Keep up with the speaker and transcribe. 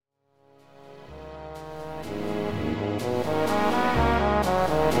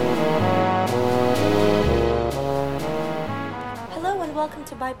welcome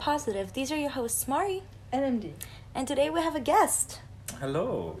to Bi Positive. These are your hosts, Mari and MD. And today we have a guest.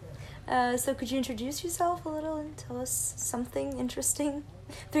 Hello. So could you introduce yourself a little and tell us something interesting?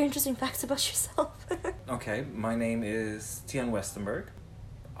 3 interesting facts about yourself. Okay, my name is Tian Westenberg.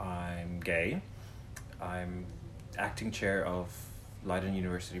 I'm gay. I'm acting chair of Leiden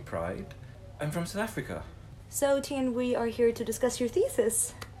University Pride. I'm from South Africa. So, Tian, we are here to discuss your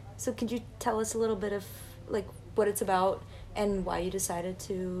thesis. So could you tell us a little bit of what it's about and why you decided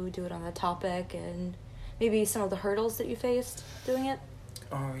to do it on that topic and maybe some of the hurdles that you faced doing it?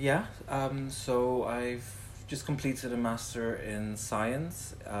 So I've just completed a master in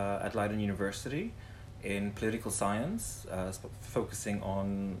science at Leiden University in political science, focusing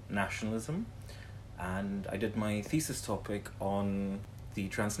on nationalism. And I did my thesis topic on the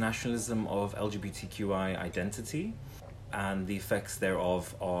transnationalism of LGBTQI identity and the effects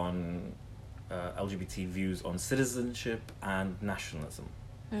thereof on LGBT views on citizenship and nationalism.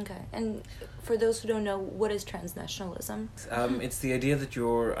 Okay, and for those who don't know, what is transnationalism? It's the idea that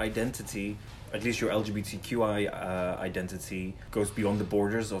your identity, at least your LGBTQI identity, goes beyond the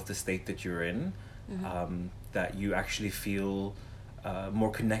borders of the state that you're in, that you actually feel more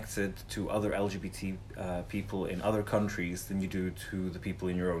connected to other LGBT people in other countries than you do to the people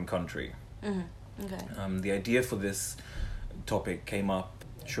in your own country. Mm-hmm. Okay. The idea for this topic came up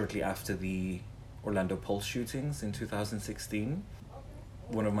shortly after the Orlando Pulse shootings in 2016.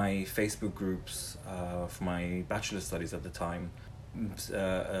 One of my Facebook groups for my bachelor studies at the time,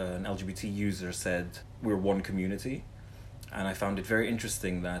 an LGBT user said, "We're one community." And I found it very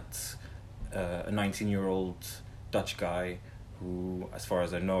interesting that a 19-year-old Dutch guy who, as far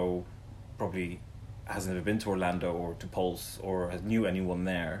as I know, probably hasn't ever been to Orlando or to Pulse or knew anyone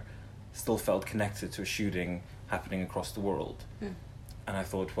there, still felt connected to a shooting happening across the world. And I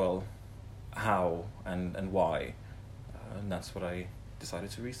thought, well, how and why? And that's what I decided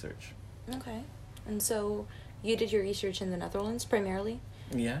to research. Okay. And so you did your research in the Netherlands primarily?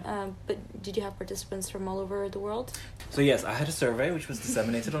 Yeah. But did you have participants from all over the world? So yes, I had a survey which was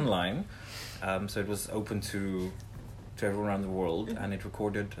disseminated online. So it was open to everyone around the world, and it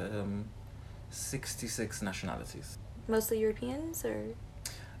recorded 66 nationalities. Mostly Europeans, or?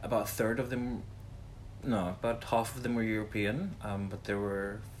 About a third of them, no, about half of them were European, but there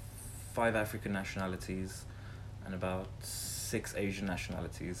were 5 African nationalities and about 6 Asian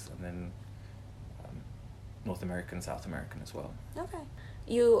nationalities, and then North American, South American as well. Okay.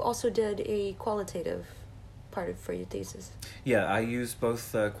 You also did a qualitative part for your thesis. Yeah, I used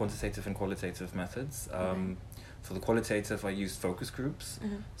both quantitative and qualitative methods. For the qualitative, I used focus groups.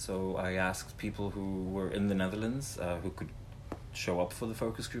 So I asked people who were in the Netherlands who could show up for the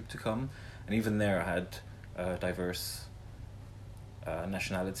focus group to come. And even there I had diverse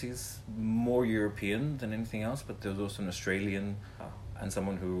nationalities, more European than anything else, but there was also an Australian and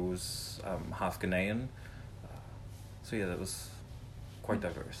someone who was half Ghanaian. So yeah, that was quite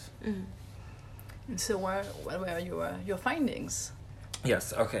diverse. So what were your findings?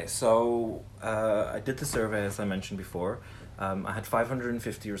 Yes, okay, so I did the survey, as I mentioned before. I had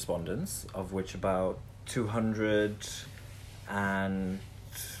 550 respondents, of which about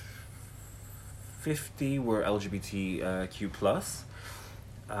 250 were LGBTQ+.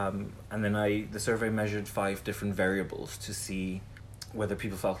 And then the survey measured 5 different variables to see whether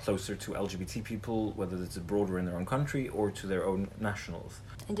people felt closer to LGBT people, whether it's abroad or in their own country, or to their own nationals.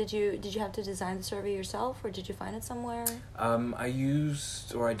 And did you have to design the survey yourself, or did you find it somewhere? I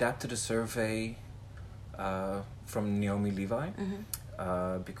used or adapted a survey from Naomi Levi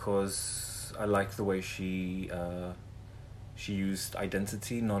because I liked the way she used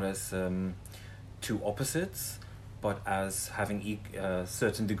identity not as 2 opposites, but as having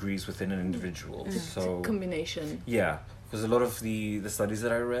certain degrees within an individual. So it's a combination. Yeah. Because a lot of the studies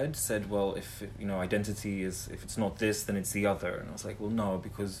that I read said, well, if identity is, if it's not this, then it's the other. And I was like, well, no,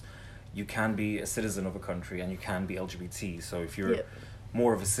 because you can be a citizen of a country and you can be LGBT. So if you're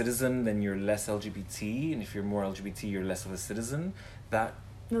more of a citizen, then you're less LGBT. And if you're more LGBT, you're less of a citizen. There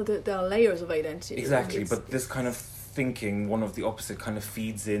are layers of identity. Exactly. But this kind of thinking, one of the opposite, kind of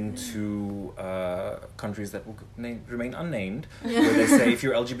feeds into countries that will remain unnamed, where they say if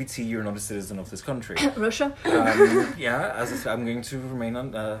you're LGBT, you're not a citizen of this country. Russia? Yeah, as I said, I'm going to remain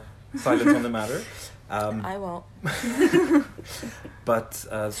silent on the matter. I won't. But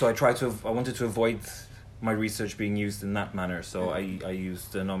so I wanted to avoid my research being used in that manner, so I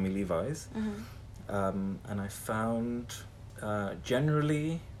used Naomi Levi's. And I found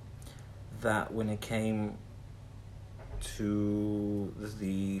generally that when it came to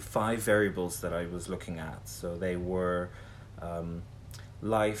the 5 variables that I was looking at, so they were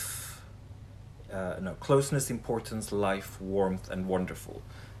life, closeness, importance, life, warmth, and wonderful.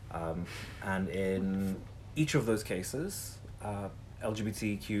 And in each of those cases,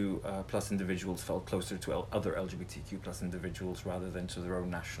 LGBTQ plus individuals felt closer to other LGBTQ plus individuals rather than to their own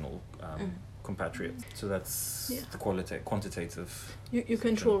national compatriots. So that's the quantitative. You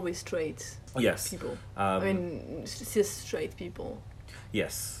control with straight people. Cis straight people.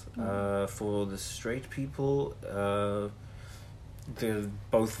 Yes. For the straight people,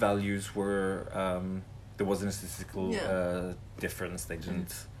 both values were there wasn't a statistical difference. They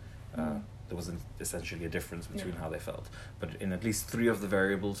didn't. There wasn't essentially a difference between how they felt, but in at least 3 of the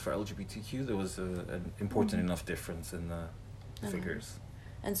variables for LGBTQ, there was an important enough difference in the figures.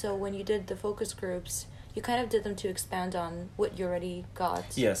 And so when you did the focus groups, you kind of did them to expand on what you already got.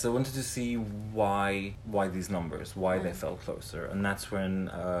 Yes, I wanted to see why these numbers, why they felt closer, and that's when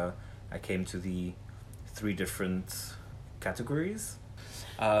I came to the 3 different categories.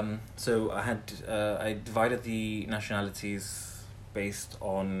 So I divided the nationalities based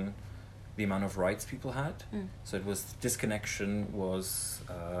on the amount of rights people had. So it was disconnection was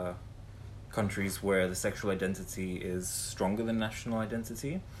countries where the sexual identity is stronger than national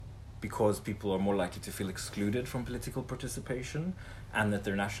identity, because people are more likely to feel excluded from political participation, and that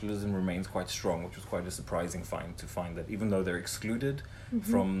their nationalism remains quite strong, which was quite a surprising find, to find that even though they're excluded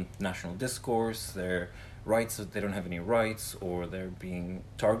from national discourse, their rights, they don't have any rights, or they're being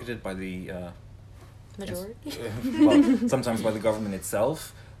targeted by the majority. Well, sometimes by the government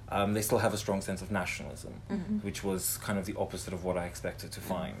itself. They still have a strong sense of nationalism, which was kind of the opposite of what I expected to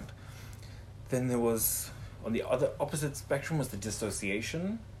find. Then there was, on the other opposite spectrum, was the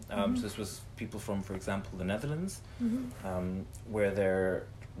dissociation. So this was people from, for example, the Netherlands, where their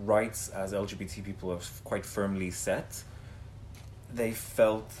rights as LGBT people are quite firmly set. They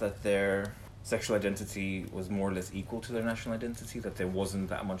felt that their sexual identity was more or less equal to their national identity, that there wasn't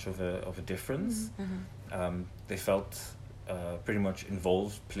that much of a difference. They felt pretty much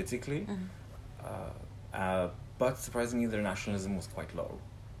involved politically, but surprisingly their nationalism was quite low.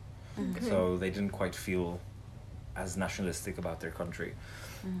 So they didn't quite feel as nationalistic about their country.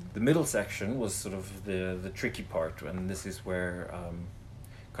 The middle section was sort of the tricky part, and this is where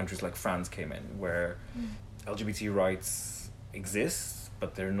countries like France came in, where LGBT rights exist,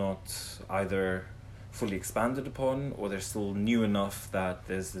 but they're not either fully expanded upon, or they're still new enough that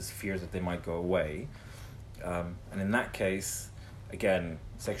there's this fear that they might go away. And in that case, again,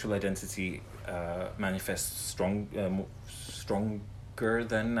 sexual identity manifests stronger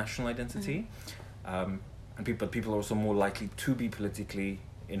than national identity, and people are also more likely to be politically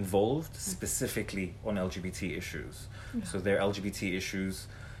involved, specifically on LGBT issues. So their LGBT issues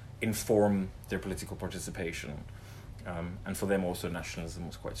inform their political participation, and for them also nationalism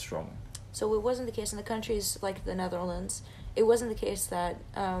was quite strong. So it wasn't the case in the countries like the Netherlands. It wasn't the case that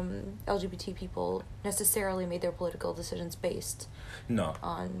LGBT people necessarily made their political decisions based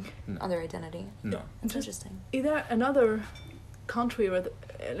on their identity. No. It's interesting. Is there another country where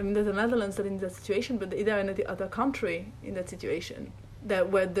there's the Netherlands that in that situation, but is there any other country in that situation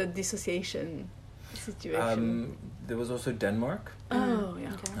where the dissociation situation? There was also Denmark. Oh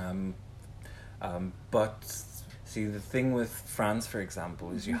yeah. Okay. But see, the thing with France, for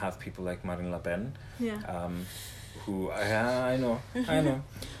example, is you have people like Marine Le Pen. Who I know,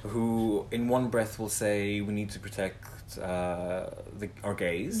 who in one breath will say we need to protect our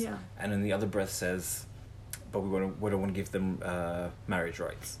gays, and in the other breath says, but we don't want to give them marriage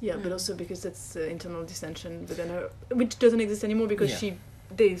rights. Yeah, but also because that's internal dissension within her, which doesn't exist anymore because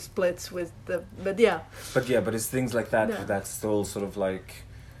they split with the. But it's things like that that's still sort of like,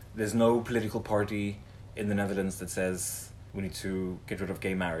 there's no political party in the Netherlands that says we need to get rid of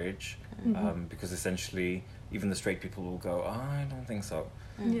gay marriage, because essentially even the straight people will go, I don't think so.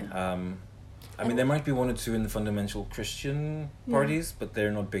 I mean, there might be 1 or 2 in the fundamental Christian parties, but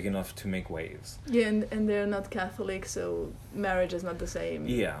they're not big enough to make waves. Yeah, and they're not Catholic, so marriage is not the same.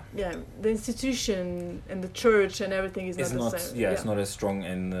 Yeah, the institution and the church and everything is not the same. Yeah, it's not as strong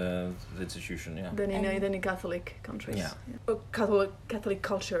in the institution, than in Catholic countries. Or Catholic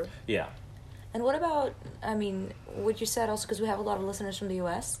culture. Yeah. And what about, I mean, what you said also, because we have a lot of listeners from the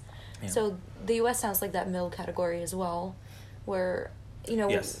U.S., so the U.S. sounds like that middle category as well, where,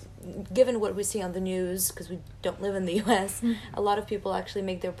 given what we see on the news, because we don't live in the U.S., a lot of people actually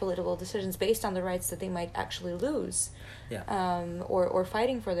make their political decisions based on the rights that they might actually lose, or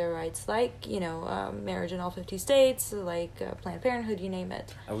fighting for their rights, like, marriage in all 50 states, like Planned Parenthood, you name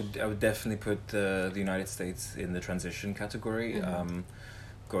it. I would definitely put the United States in the transition category,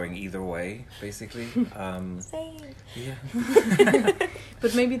 going either way, basically. Same. Yeah.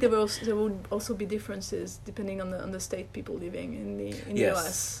 But maybe there would also be differences depending on the state people living in the Yes.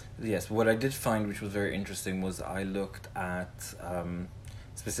 US. Yes. What I did find, which was very interesting, was I looked at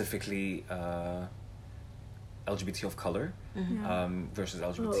specifically LGBT of color versus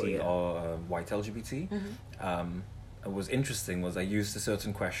LGBT or white LGBT. What was interesting was I used a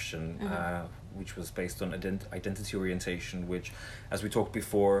certain question which was based on identity orientation, which, as we talked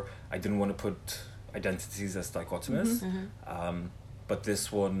before, I didn't want to put identities as dichotomous. But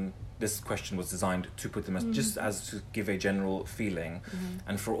this question was designed to put them as just as to give a general feeling.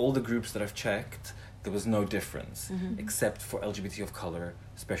 And for all the groups that I've checked, there was no difference, except for LGBT of color,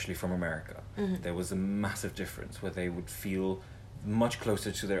 especially from America. There was a massive difference where they would feel much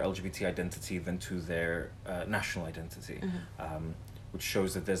closer to their LGBT identity than to their national identity, which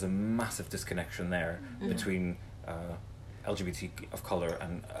shows that there's a massive disconnection there between LGBT of color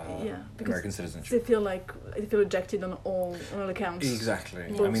and American citizenship. They feel rejected on all accounts. Exactly.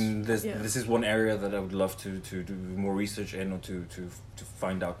 Yeah. I mean, this is one area that I would love to do more research in, or to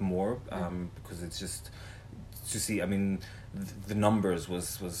find out more, because it's just to see. I mean, the numbers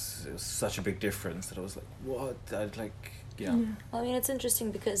was such a big difference that I was like, what? I'd like. Yeah. Well, I mean, it's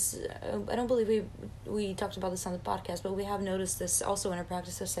interesting because I don't believe we talked about this on the podcast, but we have noticed this also in our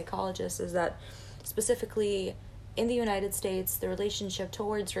practice as psychologists, is that specifically in the United States, the relationship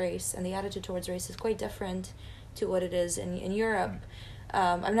towards race and the attitude towards race is quite different to what it is in Europe.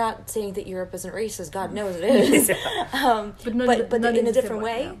 I'm not saying that Europe isn't racist, God knows it is, but in a different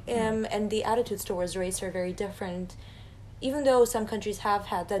way, and the attitudes towards race are very different. Even though some countries have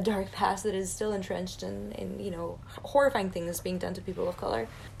had that dark past that is still entrenched in horrifying things being done to people of color.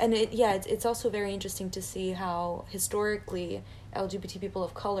 And it's also very interesting to see how historically LGBT people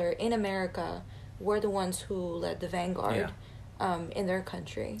of color in America were the ones who led the vanguard in their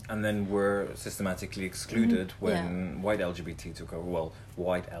country. And then were systematically excluded when white LGBT took over,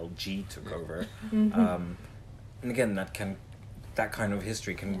 white LG took over. And again, that kind of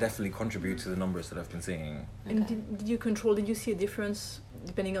history can definitely contribute to the numbers that I've been seeing. And did you see a difference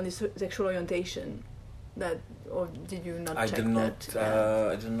depending on the sexual orientation? Or did you not check that?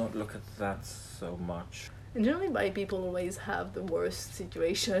 I did not look at that so much. And generally, white people always have the worst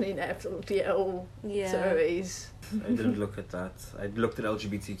situation in absolutely all surveys. I didn't look at that. I looked at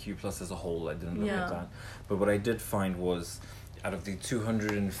LGBTQ plus as a whole. I didn't look at that. But what I did find was, out of the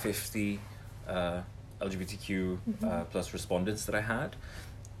 250 LGBTQ plus respondents that I had,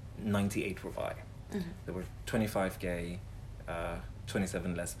 98 were bi. There were 25 gay,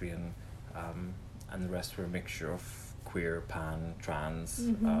 27 lesbian, and the rest were a mixture of queer, pan,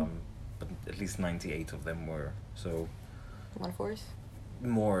 trans, but at least 98 of them were. So 1/4?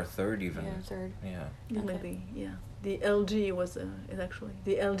 More, a third even. Yeah, a third. Yeah. Okay. The LG is actually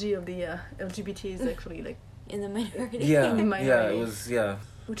the LG of the LGBT is actually like in the minority. Yeah, in the minority. Yeah, it was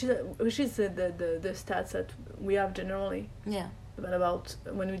Which is the stats that we have generally. Yeah. But about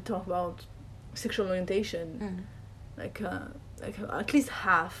when we talk about sexual orientation, like at least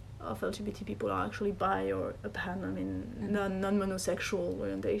half of LGBT people are actually bi or a pan. I mean, non-monosexual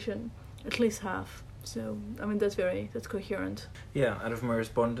orientation. At least half. So I mean that's coherent. Yeah, out of my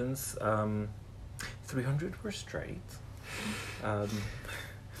respondents, 300 were straight.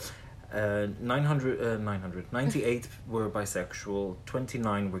 98 were bisexual,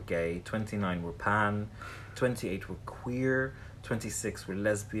 29 were gay, 29 were pan, 28 were queer, 26 were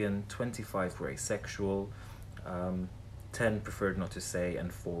lesbian, 25 were asexual, 10 preferred not to say,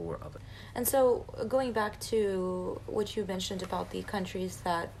 and 4 were other. And so, going back to what you mentioned about the countries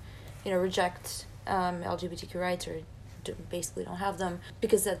that, reject LGBTQ rights or basically don't have them,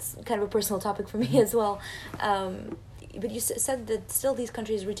 because that's kind of a personal topic for me as well. But you said that still these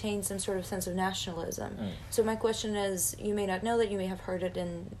countries retain some sort of sense of nationalism. So my question is, you may not know that, you may have heard it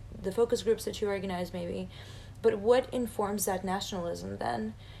in the focus groups that you organize maybe, but what informs that nationalism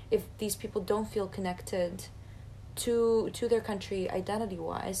then? If these people don't feel connected to their country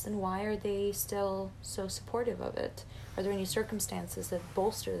identity-wise, then why are they still so supportive of it? Are there any circumstances that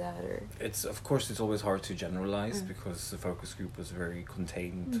bolster that? Or it's always hard to generalize because the focus group was a very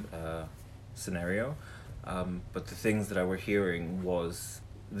contained scenario. But the things that I were hearing was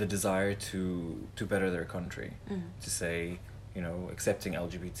the desire to better their country, to say, accepting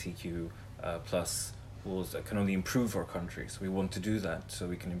LGBTQ plus can only improve our country. So we want to do that so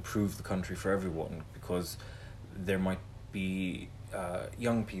we can improve the country for everyone, because there might be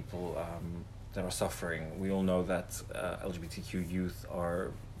young people that are suffering. We all know that LGBTQ youth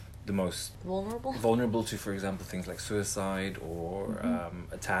are the most vulnerable to, for example, things like suicide or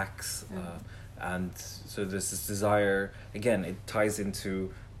attacks. And so there's this desire, again, it ties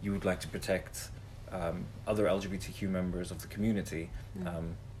into you would like to protect other LGBTQ members of the community,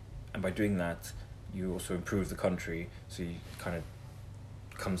 and by doing that, you also improve the country. So you kind of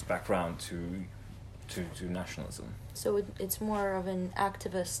comes back round to nationalism. So it's more of an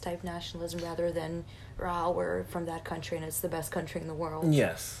activist type nationalism rather than we're from that country and it's the best country in the world.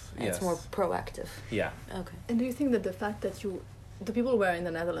 Yes. And it's more proactive. Yeah. Okay. And do you think that the fact that the people who are in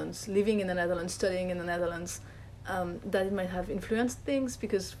the Netherlands, living in the Netherlands, studying in the Netherlands, that it might have influenced things?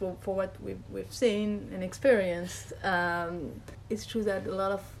 Because for what we've seen and experienced, it's true that a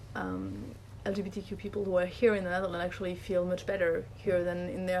lot of LGBTQ people who are here in the Netherlands actually feel much better here than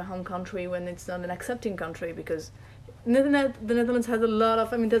in their home country when it's not an accepting country, because the Netherlands has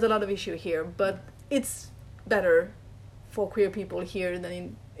there's a lot of issue here, but it's better for queer people here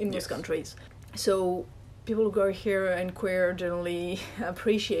than in most countries. So people who are here and queer generally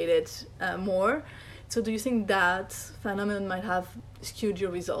appreciate it more. So do you think that phenomenon might have skewed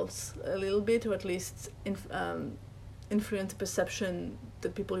your results a little bit, or at least influence the perception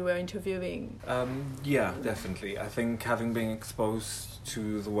that people you were interviewing? Yeah, definitely. I think having been exposed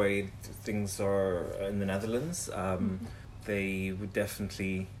to the way things are in the Netherlands, they would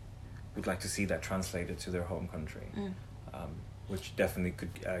definitely like to see that translated to their home country, which definitely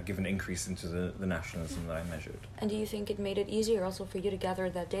could give an increase into the nationalism that I measured. And do you think it made it easier also for you to gather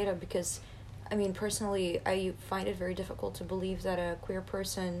that data? Because, I mean, personally, I find it very difficult to believe that a queer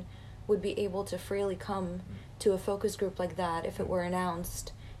person would be able to freely come to a focus group like that if it were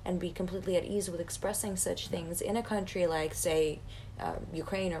announced and be completely at ease with expressing such things in a country like, say,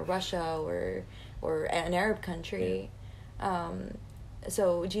 Ukraine or Russia or an Arab country.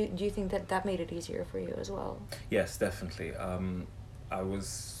 So do you think that made it easier for you as well? Yes, definitely. I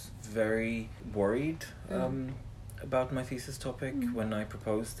was very worried about my thesis topic when I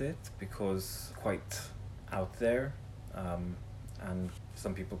proposed it, because quite out there, and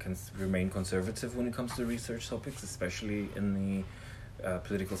some people can remain conservative when it comes to research topics, especially in the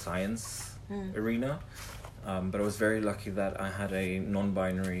political science arena. But I was very lucky that I had a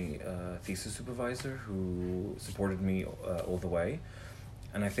non-binary thesis supervisor who supported me all the way.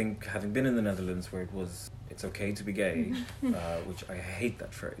 And I think, having been in the Netherlands where it's okay to be gay, which I hate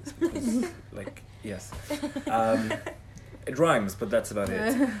that phrase because, yes, it rhymes, but that's about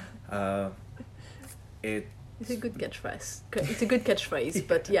it. It's a good catchphrase. It's a good catchphrase,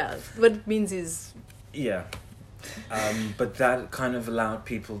 but yeah, what it means is... Yeah. But that kind of allowed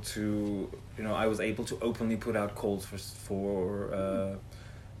people to, I was able to openly put out calls for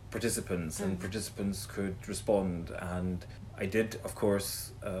participants, and participants could respond. And I did, of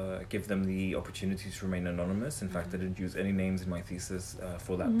course, give them the opportunity to remain anonymous. In fact, I didn't use any names in my thesis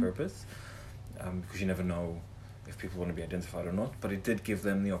for that purpose, because you never know if people want to be identified or not. But it did give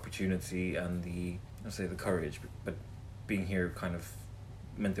them the opportunity and the courage. But being here kind of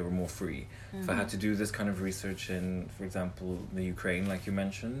meant they were more free. If I had to do this kind of research in, for example, the Ukraine, like you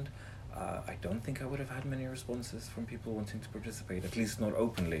mentioned, I don't think I would have had many responses from people wanting to participate, at least not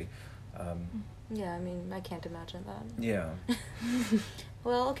openly. Yeah, I mean, I can't imagine that. Yeah.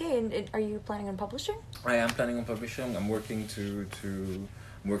 Well, okay, and are you planning on publishing? I am planning on publishing. I'm working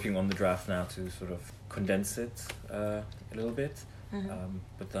I'm working on the draft now to sort of condense it a little bit,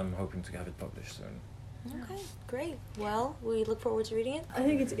 but I'm hoping to have it published soon. Okay, great. Well, we look forward to reading it. I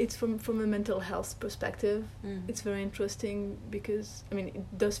think it's from a mental health perspective. It's very interesting because, I mean,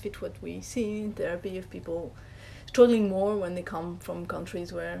 it does fit what we see in therapy of people struggling more when they come from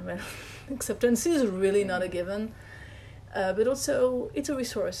countries where acceptance is really not a given. But also, it's a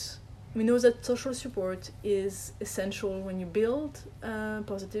resource. We know that social support is essential when you build a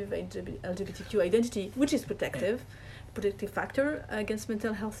positive LGBTQ identity, which is protective factor against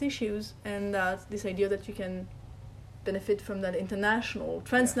mental health issues, and this idea that you can benefit from that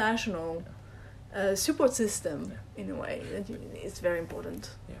transnational support system in a way that is very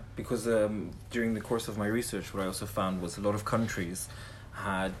important. Yeah, because during the course of my research, what I also found was a lot of countries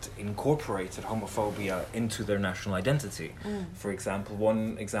had incorporated homophobia into their national identity. For example,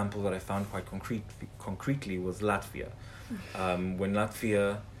 one example that I found quite concretely was Latvia. When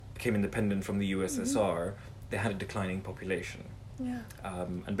Latvia became independent from the USSR, they had a declining population. Yeah.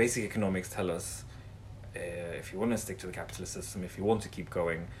 And basic economics tell us if you want to stick to the capitalist system, if you want to keep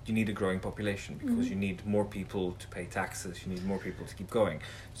going, you need a growing population, because you need more people to pay taxes, you need more people to keep going.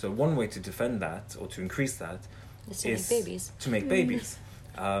 So one way to defend that, or to increase that, is to make babies.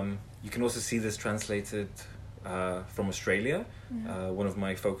 You can also see this translated from Australia. One of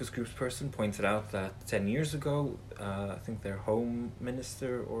my focus groups person pointed out that 10 years ago, I think their home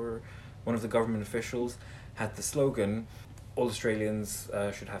minister or one of the government officials had the slogan, all Australians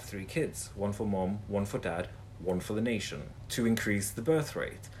should have 3 kids, one for mom, one for dad, one for the nation, to increase the birth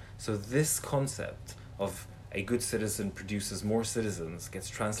rate. So this concept of a good citizen produces more citizens gets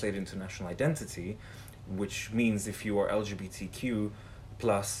translated into national identity, which means if you are LGBTQ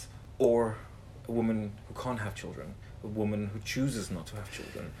plus, or a woman who can't have children, a woman who chooses not to have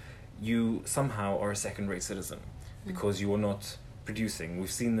children, you somehow are a second-rate citizen because you are not producing.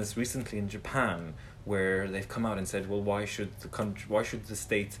 We've seen this recently in Japan, where they've come out and said, well, why should the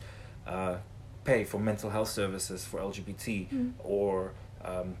state pay for mental health services for LGBT or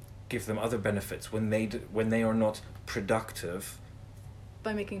give them other benefits when they are not productive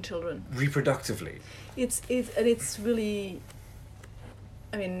by making children reproductively? It's really,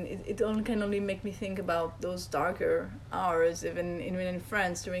 I mean, it can only make me think about those darker hours, even in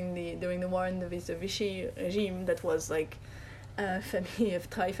France during the war in the Vichy regime. That was like famille of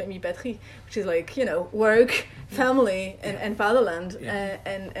travail, famille, patrie, which is like, you know, work, family, and fatherland,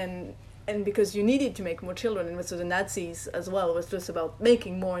 and because you needed to make more children, and so the Nazis as well was just about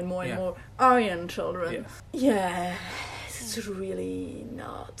making more and more and more Aryan children. Yeah, it's really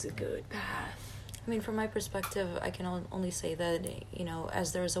not a good path. I mean, from my perspective, I can only say that, you know,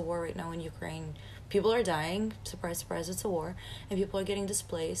 as there is a war right now in Ukraine, people are dying, surprise, surprise, it's a war, and people are getting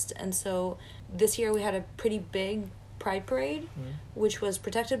displaced. And so this year we had a pretty big Pride Parade, which was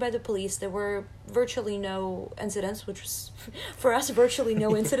protected by the police. There were virtually no incidents, which was, for us, virtually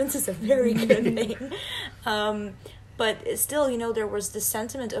no incidents is a very good thing. But still, you know, there was this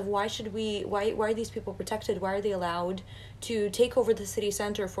sentiment of why are these people protected? Why are they allowed to take over the city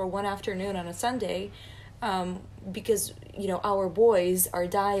center for one afternoon on a Sunday? Because, you know, our boys are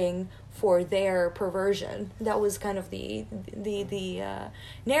dying for their perversion. That was kind of the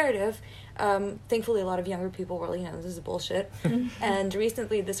narrative. Thankfully, a lot of younger people were like, you know, this is bullshit. And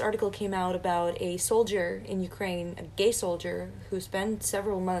recently, this article came out about a soldier in Ukraine, a gay soldier, who spent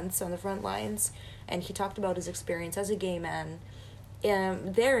several months on the front lines, and he talked about his experience as a gay man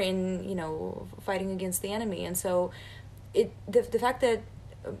there in, you know, fighting against the enemy. And so the fact that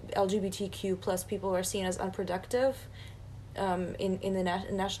LGBTQ plus people are seen as unproductive in the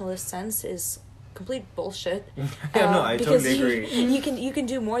nationalist sense is complete bullshit. I totally agree. You can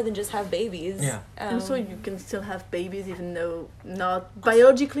do more than just have babies. Also, you can still have babies even though not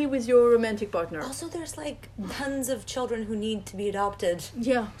biologically with your romantic partner. Also, there's like tons of children who need to be adopted.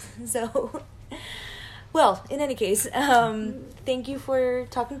 Yeah. So, well, in any case, thank you for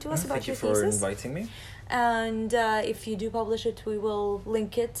talking to us about your thesis. Thank you for inviting me. And if you do publish it, we will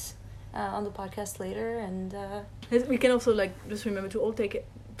link it on the podcast later. And we can also just remember to all take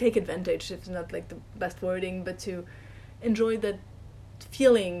advantage. It's not like the best wording, but to enjoy that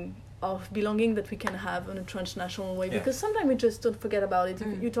feeling of belonging that we can have in a transnational way. Because sometimes we just don't forget about it.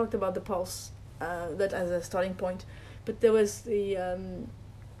 You talked about the pulse, that as a starting point, but there was the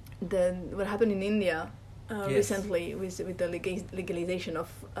what happened in India. Recently with the legalization of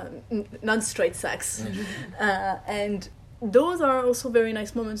non-straight sex. And those are also very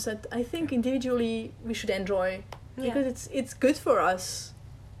nice moments that I think individually we should enjoy because it's good for us.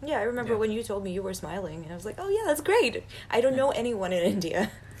 Yeah, I remember when you told me you were smiling and I was like, oh yeah, that's great. I don't know anyone in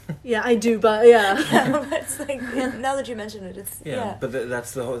India. Yeah, I do, but yeah. But it's like, now that you mention it, it's but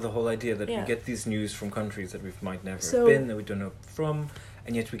that's the whole idea that we get these news from countries that we might never have been, that we don't know from,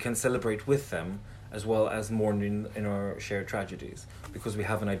 and yet we can celebrate with them, as well as mourn in our shared tragedies, because we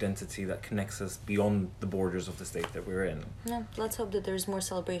have an identity that connects us beyond the borders of the state that we're in. Yeah, let's hope that there's more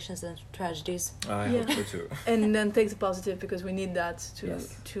celebrations than tragedies. I hope so too. And then take the positive, because we need that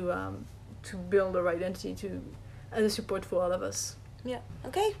to build our identity, as a support for all of us. Yeah.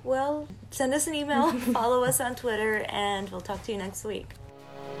 Okay, well, send us an email, follow us on Twitter, and we'll talk to you next week.